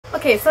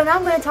Okay, so now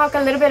I'm going to talk a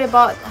little bit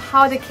about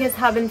how the kids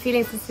have been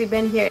feeling since we've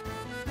been here.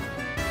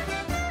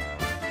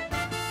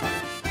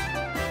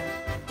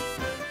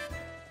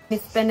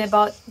 It's been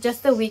about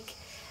just a week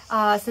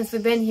since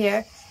we've been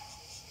here.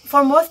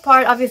 For most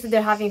part, obviously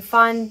they're having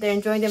fun, they're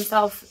enjoying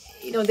themselves,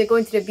 you know, they're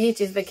going to the beach,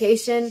 it's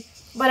vacation.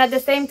 But at the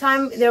same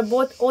time, they're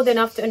both old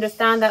enough to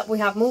understand that we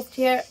have moved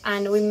here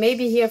and we may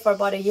be here for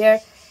about a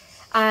year.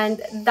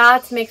 And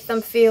that makes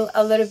them feel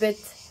a little bit,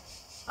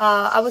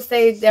 I would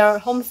say they're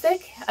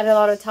homesick at a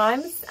lot of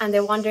times and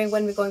they're wondering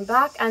when we're going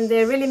back, and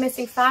they're really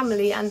missing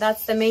family, and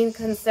that's the main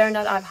concern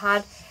that I've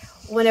had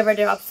whenever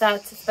they're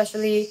upset,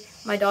 especially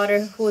my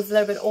daughter who is a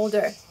little bit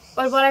older.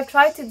 But what I've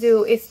tried to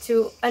do is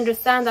to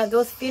understand that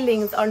those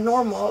feelings are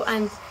normal,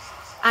 and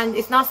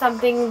it's not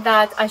something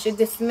that I should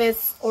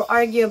dismiss or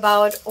argue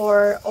about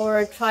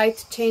or try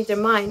to change their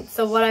mind.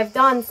 So what I've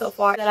done so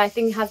far that I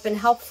think has been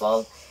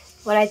helpful,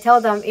 what I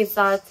tell them is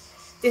that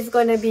this is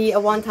going to be a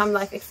one-time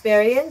life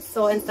experience.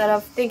 So instead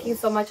of thinking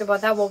so much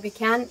about that, what we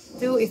can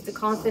do is to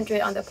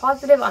concentrate on the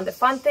positive, on the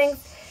fun things.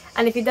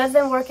 And if it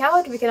doesn't work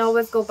out, we can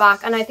always go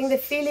back. And I think the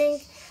feeling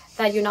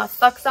that you're not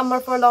stuck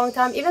somewhere for a long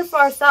time, even for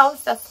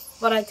ourselves, that's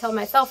what I tell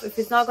myself. If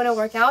it's not going to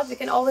work out, we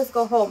can always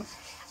go home.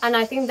 And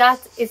I think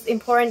that is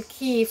important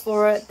key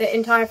for the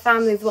entire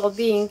family's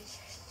well-being,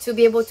 to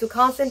be able to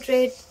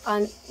concentrate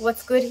on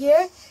what's good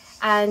here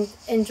and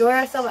enjoy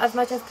ourselves as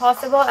much as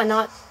possible and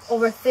not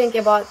overthink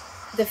about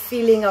the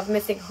feeling of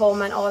missing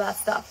home and all that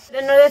stuff.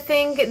 Another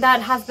thing that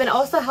has been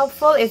also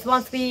helpful is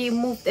once we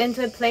moved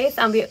into a place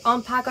and we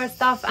unpack our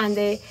stuff and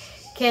they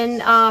can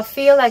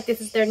feel like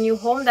this is their new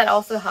home, that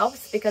also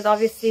helps, because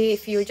obviously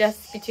if you're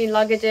just between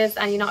luggages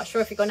and you're not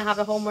sure if you're going to have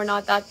a home or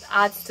not, that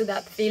adds to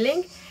that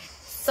feeling.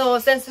 So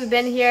since we've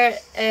been here,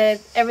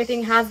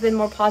 everything has been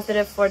more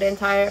positive for the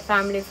entire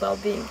family's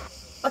well-being.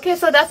 Okay,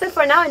 so that's it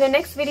for now. In the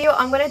next video,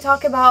 I'm going to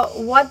talk about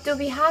what do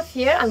we have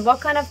here and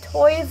what kind of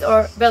toys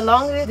or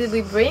belongings did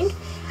we bring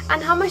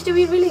and how much do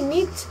we really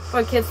need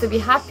for kids to be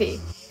happy.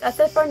 That's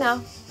it for now.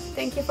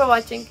 Thank you for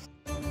watching.